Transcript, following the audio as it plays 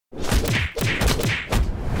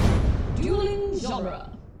genre.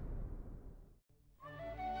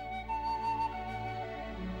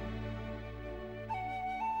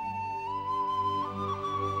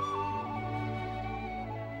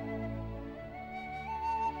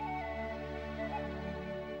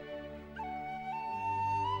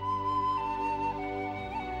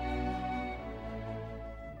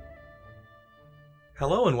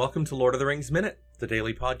 Hello and welcome to Lord of the Rings Minute, the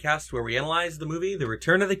daily podcast where we analyze the movie The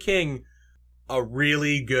Return of the King, a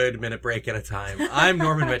really good minute break at a time. I'm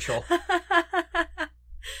Norman Mitchell.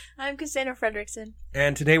 I'm Cassandra Fredrickson.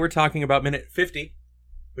 And today we're talking about minute 50.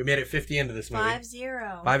 We made it 50 into this movie.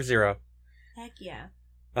 5-0. 5-0. Heck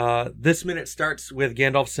yeah. This minute starts with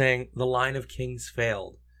Gandalf saying, "The line of kings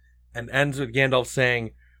failed," and ends with Gandalf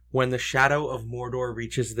saying, "When the shadow of Mordor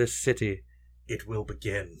reaches this city, it will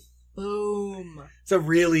begin." Boom. It's a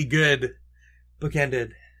really good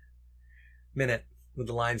bookended minute with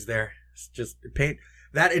the lines there. It's just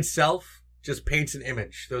that itself just paints an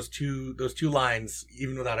image. Those two lines,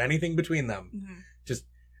 even without anything between them, just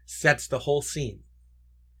sets the whole scene.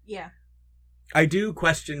 Yeah. I do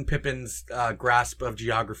question Pippin's grasp of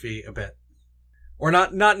geography a bit. Or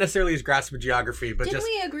not necessarily his grasp of geography, but Didn't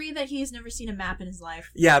we agree that he's never seen a map in his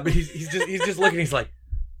life? Yeah, but he's just looking, he's like,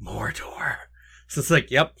 Mordor. So it's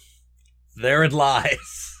like, yep, there it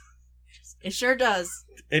lies. It sure does.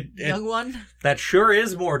 Young one. That sure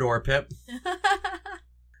is Mordor, Pip.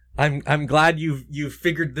 I'm glad you've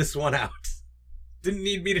figured this one out. Didn't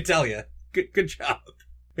need me to tell you. Good job.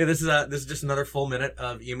 Yeah, this is just another full minute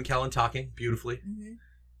of Ian McKellen talking beautifully.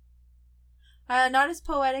 Not as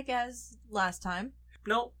poetic as last time.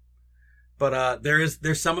 No. But there's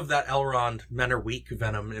some of that Elrond men are weak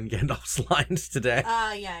venom in Gandalf's lines today.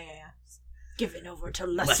 Yeah. Given over to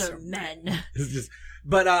lesser men. It's just,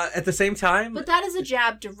 but at the same time... But that is a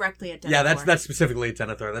jab directly at Denethor. Yeah, that's specifically at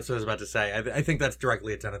Denethor. That's what I was about to say. I think that's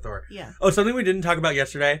directly at Denethor. Yeah. Oh, something we didn't talk about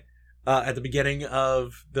yesterday, at the beginning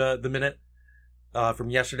of the minute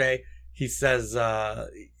from yesterday, he says,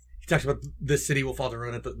 he talks about the city will fall to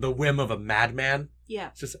ruin at the whim of a madman. Yeah.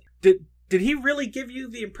 It's just, did he really give you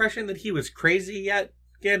the impression that he was crazy yet,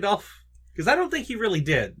 Gandalf? Because I don't think he really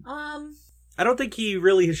did. I don't think he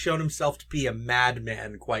really has shown himself to be a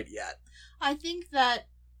madman quite yet. I think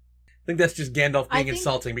that's just Gandalf being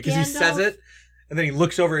insulting because he says it, and then he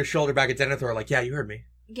looks over his shoulder back at Denethor like, yeah, you heard me.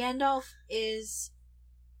 Gandalf is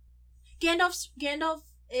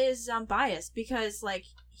biased because like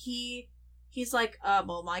he's like,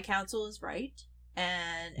 well, my counsel is right,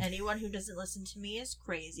 and anyone who doesn't listen to me is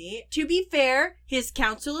crazy. To be fair, his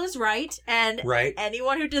counsel is right, and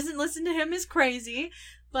anyone who doesn't listen to him is crazy.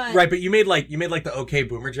 But right, but you made like the okay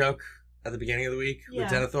boomer joke at the beginning of the week with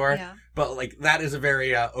Denethor. Yeah. But like that is a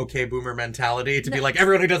very okay boomer mentality to be like,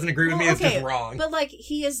 everyone who doesn't agree with me is just wrong. But like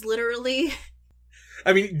he is literally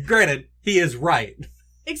I mean, granted, he is right.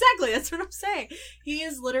 Exactly, that's what I'm saying. He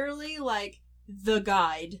is literally like the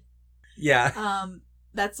guide. Yeah.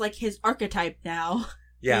 That's like his archetype now.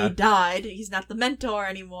 Yeah. He died. He's not the mentor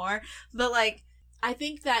anymore. But like I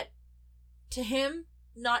think that to him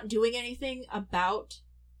not doing anything about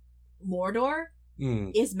Mordor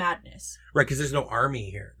is madness. Right, because there's no army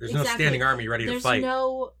here. There's no standing army ready to fight.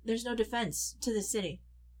 There's no defense to the city.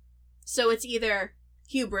 So it's either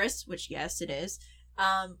hubris, which yes, it is,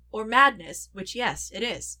 or madness, which yes, it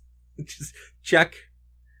is. Just check.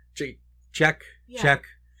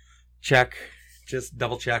 Just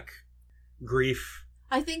double check. Grief.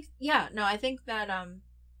 I think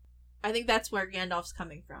that's where Gandalf's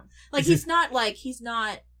coming from. Like he's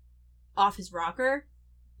not off his rocker.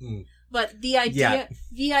 But the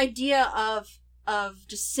idea of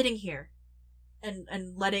just sitting here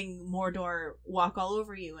and letting Mordor walk all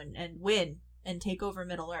over you and win and take over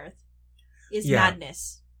Middle Earth is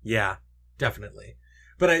madness. Yeah, definitely.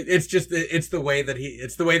 But it's the way that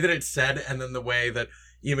it's said, and then the way that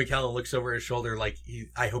Ian McKellen looks over his shoulder like,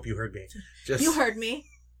 I hope you heard me. You heard me.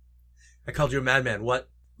 I called you a madman. What?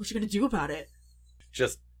 What you gonna do about it?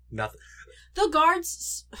 Just nothing. The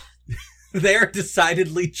guards... They're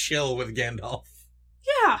decidedly chill with Gandalf.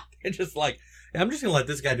 Yeah. They're just like, I'm just gonna let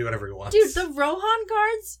this guy do whatever he wants. Dude, the Rohan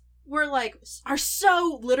guards are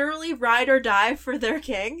so literally ride or die for their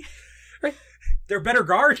king. Right. They're better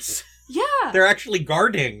guards. Yeah. They're actually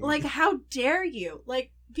guarding. Like, how dare you?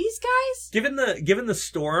 Like, these guys? Given the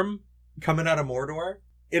storm coming out of Mordor,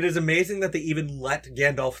 it is amazing that they even let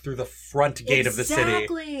Gandalf through the front gate of the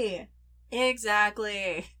city.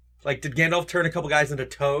 Exactly. Like, did Gandalf turn a couple guys into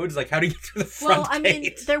toads? Like, how do you get through the front gate? Well, I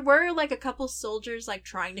mean, there were, like, a couple soldiers, like,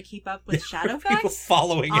 trying to keep up with Shadowfax. People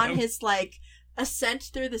following on him. his, like, ascent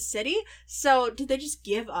through the city. So, did they just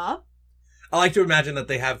give up? I like to imagine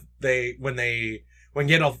that when when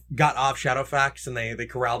Gandalf got off Shadowfax and they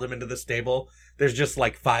corralled him into the stable, there's just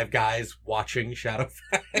like 5 guys watching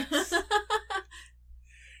Shadowfax.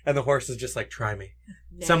 And the horse is just like, try me.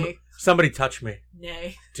 Nay. Somebody touch me.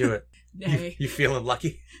 Nay. Do it. Nay. You feeling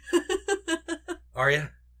lucky? Are you?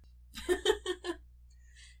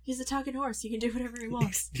 He's a talking horse. He can do whatever he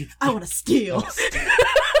wants. I want to steal.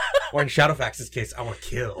 Or in Shadowfax's case, I want to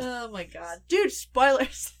kill. Oh my god. Dude,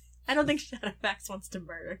 spoilers. I don't think Shadowfax wants to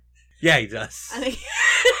murder. Yeah, he does. I think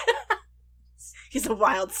he's a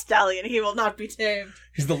wild stallion. He will not be tamed.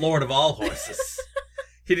 He's the lord of all horses.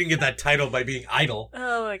 He didn't get that title by being idle.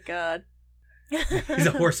 Oh my god. He's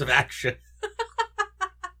a horse of action.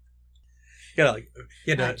 You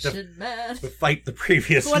had to fight the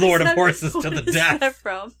previous lord of horses to the death. Where is that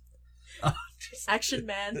from? Just, Action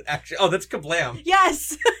Man. Action. Oh, that's Kablam.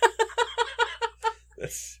 Yes!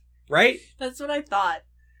 That's, right? That's what I thought.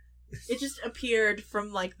 It just appeared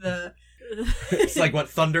from, like, the... It's like, what,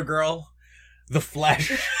 Thunder Girl, The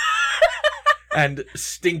Flesh, and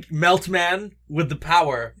Melt Man with the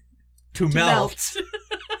power to melt.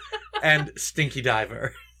 And Stinky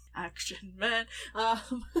Diver. Action Man.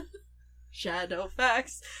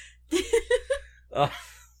 Shadowfax. I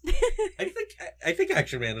think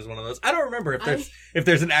Action Man is one of those. I don't remember if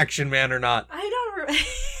there's an Action Man or not. I don't remember.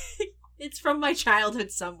 It's from my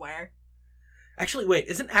childhood somewhere. Actually, wait,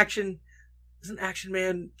 isn't Action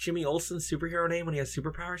Man Jimmy Olsen's superhero name when he has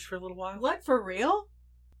superpowers for a little while? What, for real?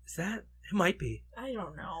 Is that? It might be. I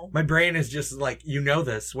don't know. My brain is just like, you know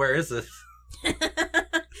this. Where is this?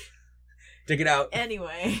 Dig it out.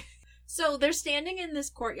 Anyway. So they're standing in this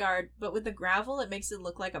courtyard, but with the gravel, it makes it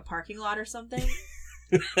look like a parking lot or something.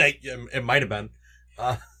 It might have been.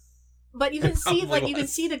 But you can see, like, you can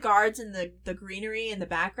see the guards and the greenery in the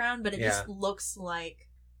background, but it just looks like,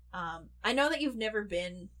 I know that you've never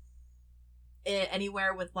been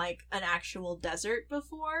anywhere with, like, an actual desert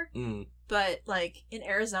before, but, like, in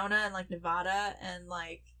Arizona and, like, Nevada and,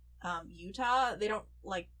 like, Utah, they don't,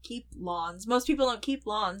 like, keep lawns. Most people don't keep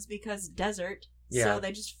lawns because desert, so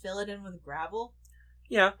they just fill it in with gravel.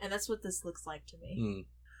 Yeah. And that's what this looks like to me.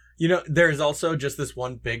 You know, there's also just this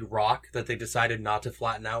one big rock that they decided not to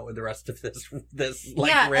flatten out with the rest of this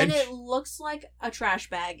like, ridge. And it looks like a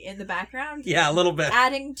trash bag in the background. Yeah, a little bit.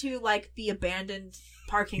 Adding to, like, the abandoned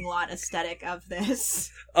parking lot aesthetic of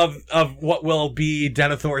this. Of what will be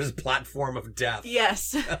Denethor's platform of death.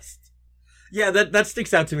 Yes. Yeah, that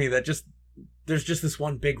sticks out to me, that there's just this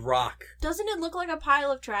one big rock. Doesn't it look like a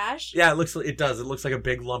pile of trash? Yeah, it does. It looks like a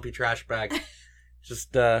big lumpy trash bag.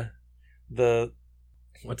 Just the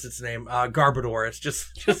what's its name? Garbodor. It's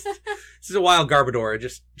just it's a wild Garbodor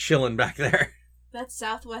just chilling back there. That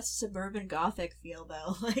Southwest suburban gothic feel,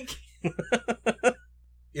 though. Like,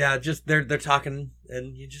 yeah, just they're talking,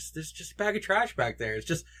 and there's just a bag of trash back there. It's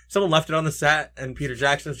just someone left it on the set, and Peter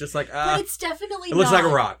Jackson's just like, but it's definitely it looks like a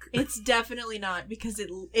rock. It's definitely not, because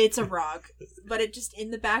it's a rock, but it just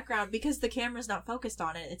in the background, because the camera's not focused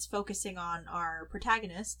on it. It's focusing on our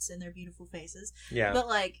protagonists and their beautiful faces. Yeah, but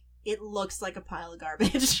like, it looks like a pile of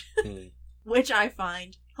garbage, which I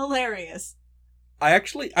find hilarious. I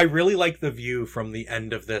really like the view from the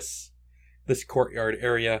end of this courtyard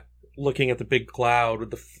area, looking at the big cloud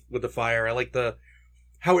with the fire. I like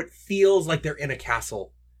how it feels like they're in a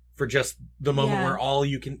castle for just the moment where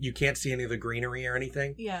you can't see any of the greenery or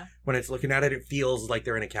anything. Yeah. When it's looking at it, it feels like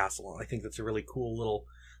they're in a castle. I think that's a really cool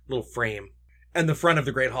little frame. And the front of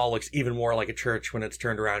the Great Hall looks even more like a church when it's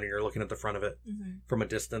turned around and you're looking at the front of it from a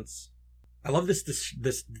distance. I love this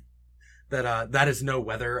that is no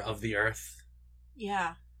weather of the earth.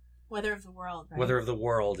 Yeah. Weather of the world, right? Weather of the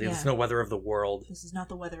world. Yeah. There's no weather of the world. This is not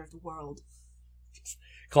the weather of the world.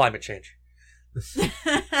 Climate change.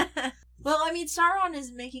 Well, I mean, Sauron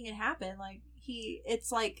is making it happen. Like,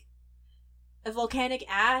 it's like a volcanic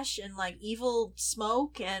ash and, like, evil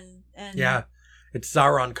smoke and... Yeah. It's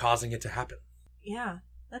Sauron causing it to happen. Yeah.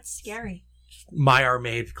 That's scary.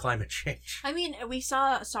 Maiar-made climate change. I mean, we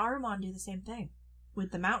saw Saruman do the same thing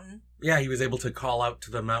with the mountain. Yeah, he was able to call out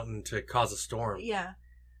to the mountain to cause a storm. Yeah.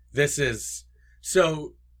 This is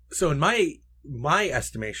so in my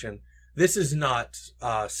estimation, this is not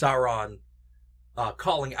Sauron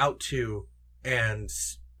calling out to and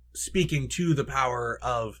speaking to the power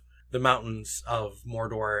of the mountains of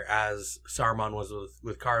Mordor as Saruman was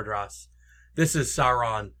with Cardras. This is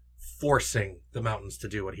Sauron forcing the mountains to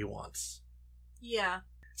do what he wants. Yeah.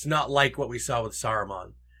 It's not like what we saw with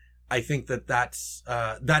Saruman. I think that's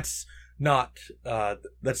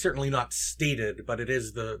certainly not stated, but it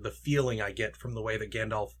is the feeling I get from the way that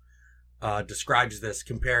Gandalf describes this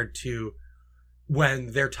compared to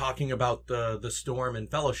when they're talking about the storm in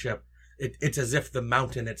Fellowship. It's as if the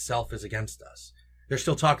mountain itself is against us. they're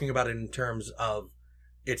still talking about it in terms of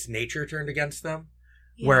its nature turned against them.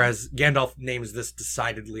 Yeah. Whereas Gandalf names this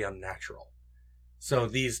decidedly unnatural. So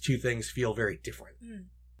these two things feel very different.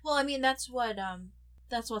 Well, I mean, that's what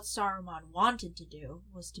Saruman wanted to do,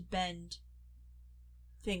 was to bend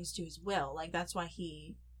things to his will. Like, that's why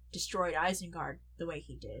he destroyed Isengard the way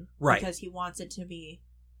he did. Right. Because he wants it to be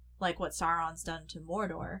like what Sauron's done to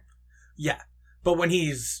Mordor. Yeah. But when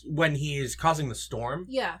he's causing the storm,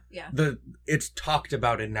 yeah, it's talked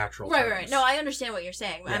about in natural terms. Right. No, I understand what you're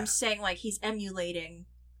saying. Yeah. I'm saying like he's emulating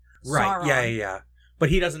right. Sauron. Yeah. But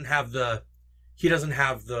he doesn't have the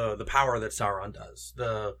power that Sauron does.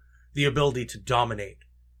 The ability to dominate,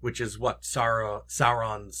 which is what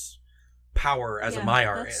Sauron's power as a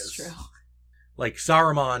Maiar that's is. True. Like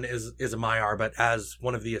Saruman is a Maiar, but as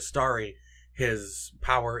one of the Astari, his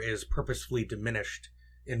power is purposefully diminished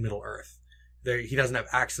in Middle Earth. He doesn't have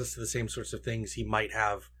access to the same sorts of things he might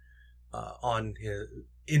have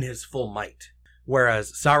in his full might.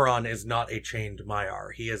 Whereas Sauron is not a chained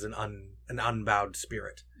Maiar. He is an unbowed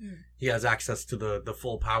spirit. He has access to the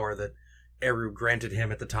full power that Eru granted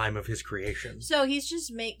him at the time of his creation. So he's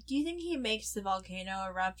just do you think he makes the volcano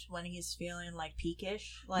erupt when he's feeling like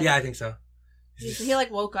peakish? Like, yeah, I think so. He like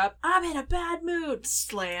woke up, I'm in a bad mood,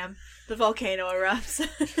 slam, the volcano erupts.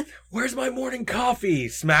 Where's my morning coffee?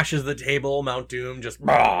 Smashes the table, Mount Doom just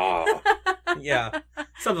yeah,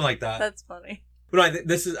 something like that. That's funny. But no,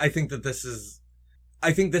 I think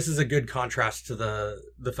this is a good contrast to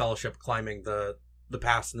the Fellowship climbing the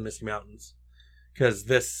pass in the Misty Mountains, because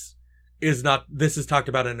this is talked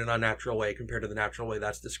about in an unnatural way compared to the natural way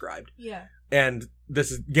that's described. Yeah. And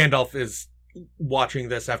Gandalf is watching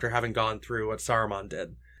this after having gone through what Saruman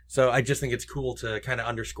did. So I just think it's cool to kind of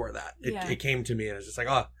underscore that. It came to me and it's just like,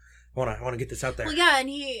 oh, I want to get this out there. Well, yeah, and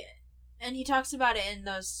he talks about it in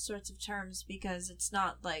those sorts of terms because it's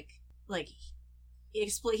not like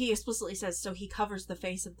he explicitly says, so he covers the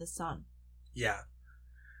face of the sun. Yeah.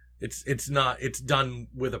 It's done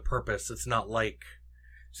with a purpose. It's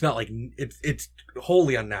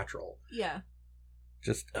wholly unnatural. Yeah.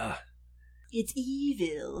 Just it's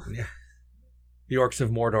evil. Yeah. The orcs of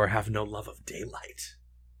Mordor have no love of daylight.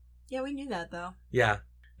 Yeah, we knew that though. Yeah.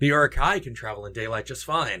 The Uruk-hai can travel in daylight just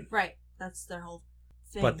fine. Right. That's their whole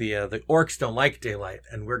thing. But the orcs don't like daylight,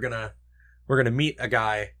 and we're gonna meet a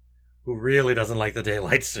guy who really doesn't like the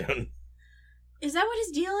daylight soon. Is that what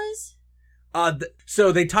his deal is?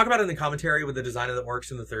 So they talk about it in the commentary with the design of the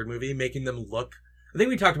orcs in the third movie, making them look. I think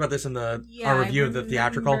we talked about this in our review of the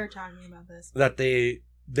theatrical. We were talking about this. That they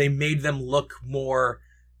made them look more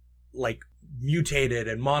like mutated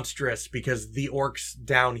and monstrous because the orcs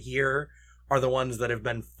down here are the ones that have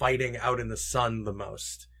been fighting out in the sun the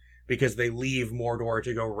most, because they leave Mordor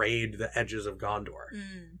to go raid the edges of Gondor.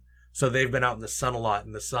 So they've been out in the sun a lot,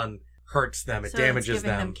 and the sun hurts them. It damages it's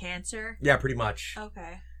giving them cancer. Yeah, pretty much.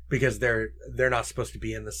 Okay. Because they're not supposed to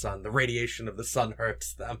be in the sun. The radiation of the sun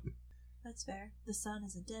hurts them. That's fair. The sun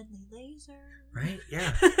is a deadly laser. Right?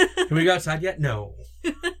 Yeah. Can we go outside yet? No.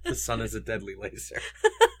 The sun is a deadly laser.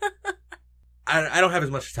 I don't have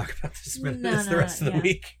as much to talk about this minute as the rest of the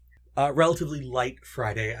week. Relatively light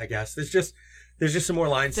Friday, I guess. There's just some more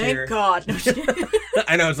lines here. Thank God. No,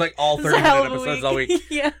 I know, it's like all 30-minute episodes all week.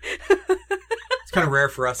 Yeah. It's kind of rare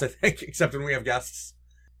for us, I think, except when we have guests.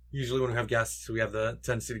 Usually when we have guests, we have the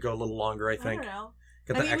tendency to go a little longer, I think. I don't know.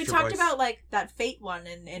 Get we talked about like that Fate one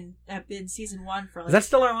in season 1 for like... Is that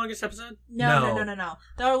still our longest episode? No.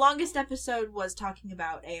 Our longest episode was talking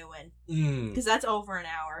about Éowyn. Because that's over an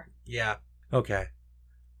hour. Yeah. Okay.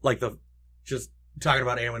 Like just talking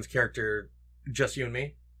about Éowyn's character, just you and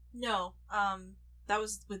me? No. That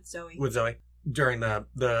was with Zoe. With Zoe. During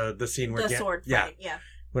the scene where... The sword fight, yeah.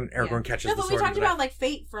 When Aragorn catches the sword. No, but we talked about like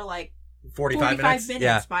Fate for like 45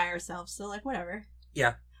 minutes by ourselves, so like whatever.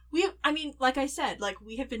 Yeah. Like I said, like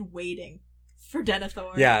we have been waiting for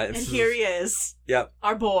Denethor. Yeah. And here he is. Yep.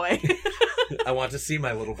 Our boy. I want to see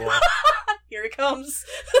my little boy. Here he comes.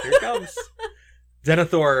 Here he comes.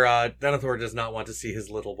 Denethor does not want to see his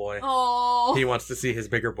little boy. Oh. He wants to see his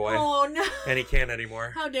bigger boy. Oh no. And he can't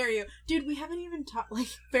anymore. How dare you. Dude, we haven't even talked, like,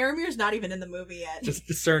 Faramir's not even in the movie yet.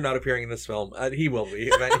 Just Sir not appearing in this film. He will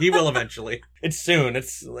be. He will eventually. It's soon.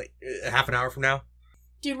 It's like half an hour from now.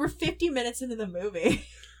 Dude, we're 50 minutes into the movie.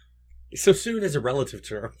 So soon is a relative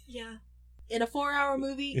term. Yeah. In a 4-hour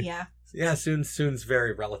movie, yeah. Yeah, soon's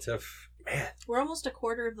very relative. Man. We're almost a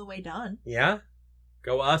quarter of the way done. Yeah?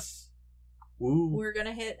 Go us. Woo. We're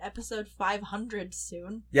gonna hit episode 500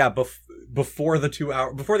 soon. Yeah, before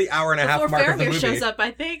the hour and a half mark of the movie. Before Faramir shows up,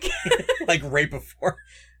 I think. Like right before.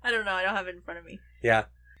 I don't know. I don't have it in front of me. Yeah.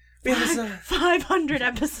 500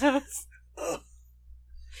 episodes.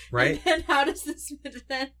 Right? And then how does this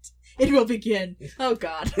end? It will begin. Oh,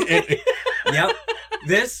 God. Yep.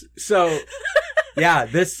 This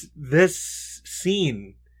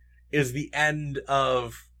scene is the end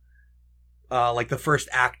of, like, the first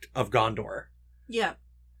act of Gondor. Yeah.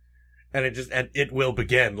 And it will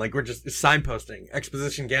begin. Like, we're just signposting.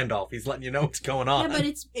 Exposition Gandalf. He's letting you know what's going on. Yeah, but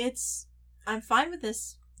it's, I'm fine with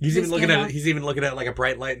this. He's even looking at it. He's even looking at like a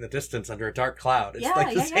bright light in the distance under a dark cloud. It's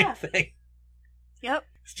like the same thing. Yep.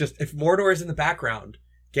 It's just, if Mordor is in the background,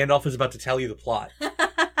 Gandalf is about to tell you the plot.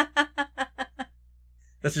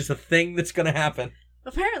 That's just a thing that's going to happen.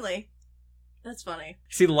 Apparently. That's funny.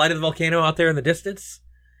 See the light of the volcano out there in the distance?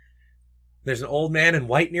 There's an old man in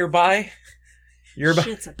white nearby.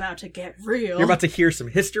 Shit's about to get real. You're about to hear some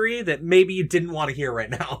history that maybe you didn't want to hear right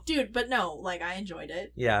now. Dude, but no, like, I enjoyed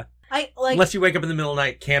it. Yeah. Unless you wake up in the middle of the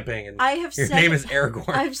night camping and your name is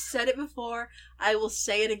Aragorn. I've said it before. I will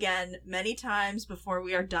say it again many times before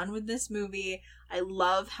we are done with this movie. I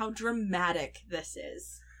love how dramatic this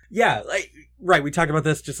is. Yeah, right. We talked about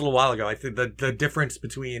this just a little while ago. I think the difference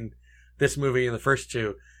between this movie and the first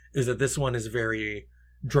two is that this one is very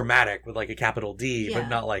dramatic with like a capital D, but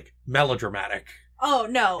not like melodramatic. Oh,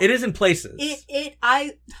 no. It is in places.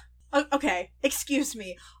 Okay, excuse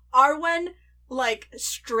me. Arwen, like,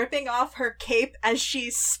 stripping off her cape as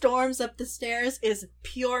she storms up the stairs is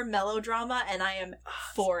pure melodrama, and I am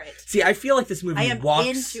for it. See, I feel like this movie I am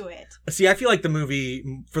into it. See, I feel like the movie,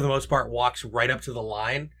 for the most part, walks right up to the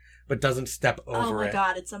line, but doesn't step over it. Oh my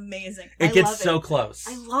god, it's amazing. It gets so close.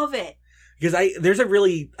 I love it. Because there's a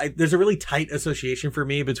really tight association for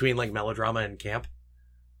me between, like, melodrama and camp.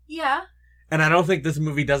 Yeah. And I don't think this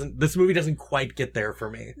movie doesn't quite get there for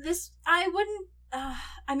me. I wouldn't,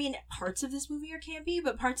 I mean, parts of this movie are campy,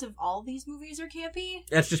 but parts of all these movies are campy.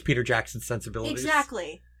 That's just Peter Jackson's sensibilities.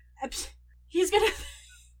 Exactly. He's gonna,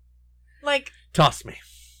 like... Toss me.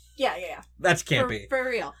 Yeah. That's campy. For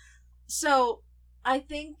real. So, I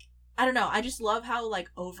think, I don't know, I just love how, like,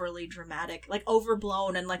 overly dramatic, like,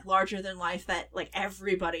 overblown and, like, larger than life that, like,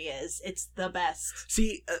 everybody is. It's the best.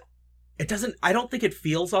 See, I don't think it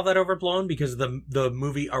feels all that overblown because the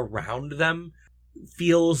movie around them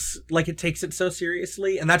feels like it takes it so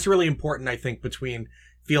seriously. And that's really important, I think, between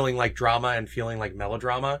feeling like drama and feeling like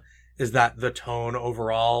melodrama, is that the tone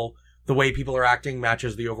overall, the way people are acting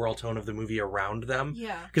matches the overall tone of the movie around them.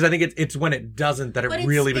 Yeah. Because I think it's when it doesn't that it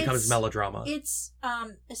really becomes melodrama. It's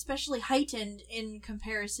especially heightened in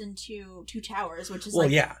comparison to Two Towers, which is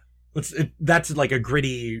that's like a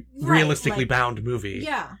gritty, realistically bound movie.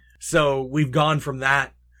 Yeah. So we've gone from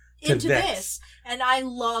that to into this. And I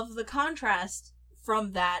love the contrast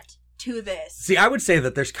from that to this. See, I would say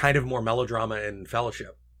that there's kind of more melodrama in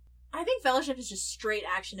Fellowship. I think Fellowship is just straight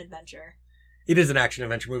action adventure. It is an action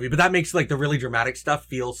adventure movie, but that makes like the really dramatic stuff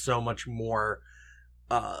feel so much more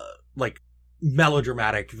like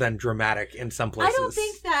melodramatic than dramatic in some places. I don't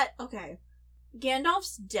think that, okay,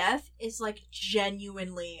 Gandalf's death is like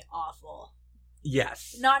genuinely awful.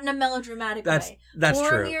 Yes. Not in a melodramatic way. That's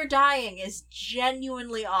true. Boromir dying is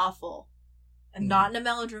genuinely awful. And not in a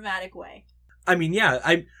melodramatic way. I mean, yeah.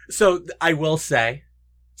 I will say,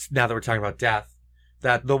 now that we're talking about death,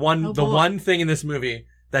 that the one thing in this movie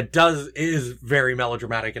that is very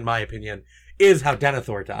melodramatic, in my opinion, is how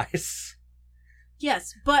Denethor dies.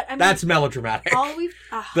 Yes, but I mean... That's melodramatic. Man,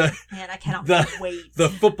 I cannot wait. The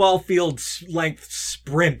football field length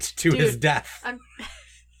sprint to his death.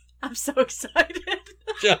 I'm so excited.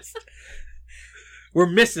 We're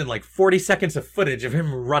missing like 40 seconds of footage of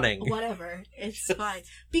him running. Whatever. It's fine.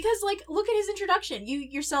 Because, like, look at his introduction. You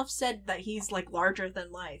yourself said that he's, like, larger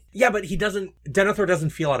than life. Yeah, but Denethor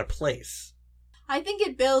doesn't feel out of place. I think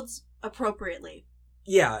it builds appropriately.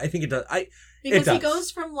 Yeah, I think it does. Because he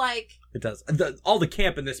goes from, like... It does. All the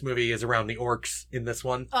camp in this movie is around the orcs in this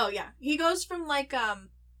one. Oh, yeah. He goes from, like,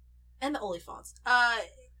 and the Oliphaunts.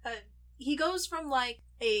 He goes from, like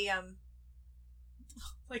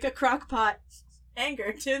a crock pot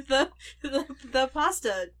anger to the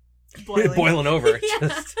pasta boiling over.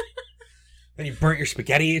 And you burnt your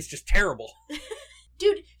spaghetti. It's just terrible.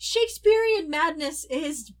 Dude, Shakespearean madness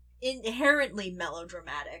is inherently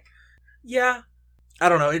melodramatic. Yeah. I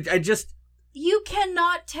don't know. You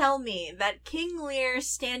cannot tell me that King Lear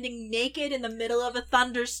standing naked in the middle of a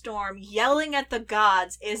thunderstorm yelling at the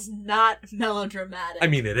gods is not melodramatic. I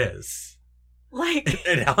mean, it is. Like...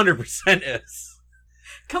 It 100% is.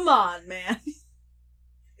 Come on, man.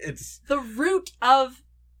 It's... The root of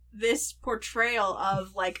this portrayal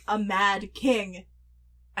of, like, a mad king,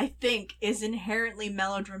 I think, is inherently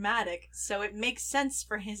melodramatic, so it makes sense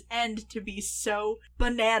for his end to be so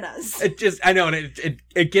bananas. I know, and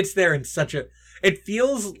it gets there in such a... It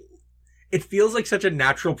feels it feels like such a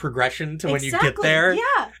natural progression to when you get there.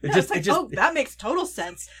 Yeah. It just oh, that makes total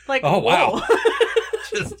sense. Like, oh wow.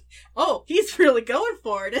 Just oh, he's really going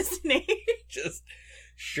for it, isn't he? Just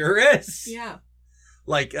sure is. Yeah.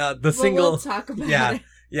 Like the single. We'll talk about it.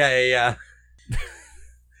 Yeah.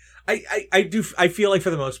 I feel like for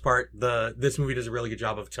the most part this movie does a really good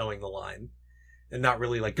job of towing the line and not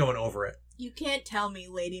really like going over it. You can't tell me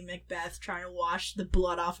Lady Macbeth trying to wash the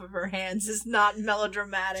blood off of her hands is not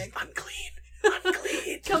melodramatic.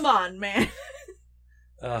 Unclean. Come on, man.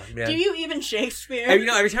 Man. Do you even Shakespeare?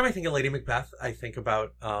 Every time I think of Lady Macbeth, I think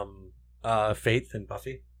about Faith and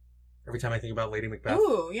Buffy. Every time I think about Lady Macbeth.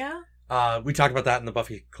 Ooh, yeah. We talked about that in the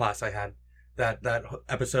Buffy class I had. That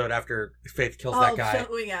episode after Faith kills that guy.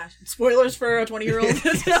 Oh, yeah. Spoilers for a 20-year-old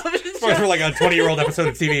television Spoilers for like a 20-year-old episode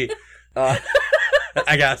of TV.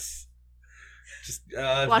 I guess. Just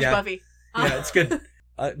watch Buffy. Yeah, it's good.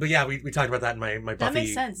 But yeah, we talked about that in my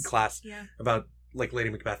Buffy class. Yeah. About like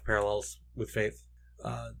Lady Macbeth parallels with Faith.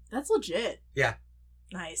 That's legit. Yeah.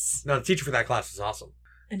 Nice. No, the teacher for that class is awesome.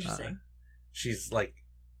 Interesting. She's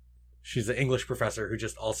an English professor who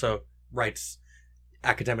just also writes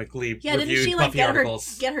academically reviewed didn't she Buffy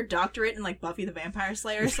articles. Get her doctorate in like Buffy the Vampire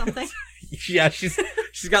Slayer or something? Yeah, she's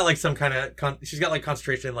got like some kind of she's got like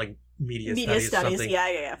concentration in like media studies. Something.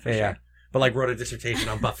 Yeah, for sure. But like wrote a dissertation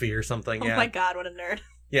on Buffy or something. Oh my god, what a nerd.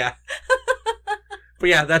 Yeah. But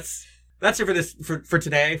yeah, that's it for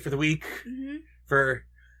today, for the week. Mm-hmm.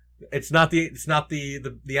 It's not the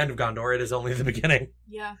end of Gondor. It is only the beginning.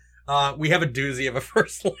 Yeah. We have a doozy of a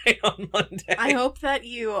first light on Monday. I hope that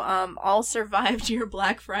you all survived your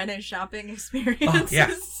Black Friday shopping experiences.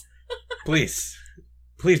 Yeah. Please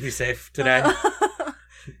be safe today.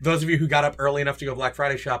 Those of you who got up early enough to go Black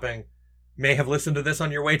Friday shopping may have listened to this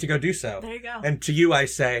on your way to go do so. There you go. And to you I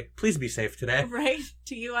say, please be safe today. Right?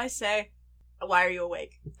 To you I say, why are you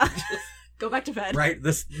awake? Go back to bed. Right?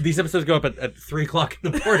 These episodes go up at 3 o'clock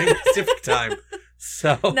in the morning Pacific time.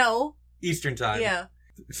 So no. Eastern time. Yeah.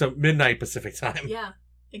 So midnight Pacific time. Yeah,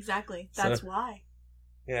 exactly. That's why.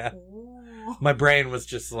 Yeah. Ooh. My brain was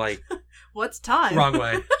just like... What's time? Wrong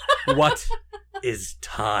way. What is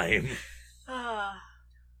time?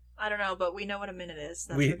 I don't know, but we know what a minute is.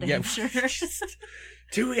 That's for damn sure.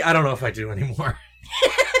 Do we? I don't know if I do anymore.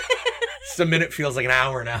 Just a minute feels like an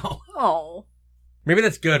hour now. Oh. Maybe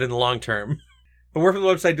that's good in the long term. But we're from the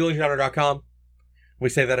website duelinggenre.com. We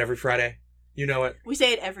say that every Friday. You know it. We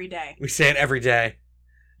say it every day. We say it every day.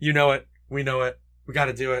 You know it. We know it. We got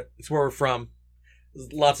to do it. It's where we're from.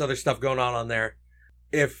 There's lots of other stuff going on there.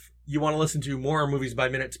 If you want to listen to more Movies by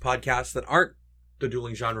Minutes podcasts that aren't the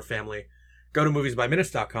Dueling Genre family, go to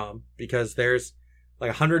moviesbyminutes.com because there's like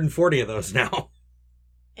 140 of those now.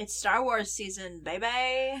 It's Star Wars season,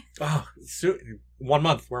 baby. Oh, 1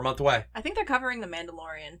 month. We're a month away. I think they're covering The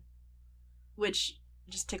Mandalorian, which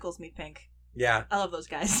just tickles me pink. Yeah. I love those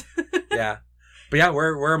guys. Yeah. But yeah,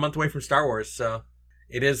 we're a month away from Star Wars, so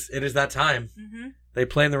it is that time. Mm-hmm. They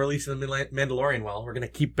plan the release of The Mandalorian well. We're going to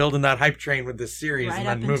keep building that hype train with this series and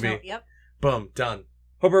that movie. Yep. Boom. Done.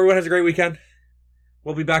 Hope everyone has a great weekend.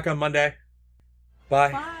 We'll be back on Monday.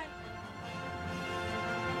 Bye. Bye.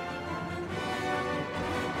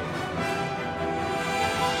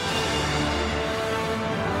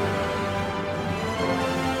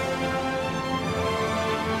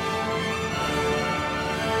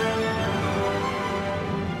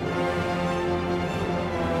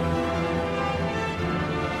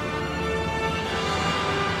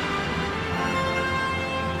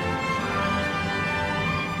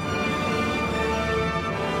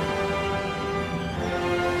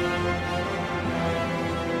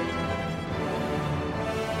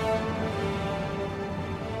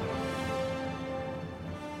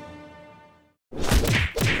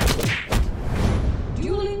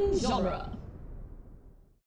 Dueling Genre.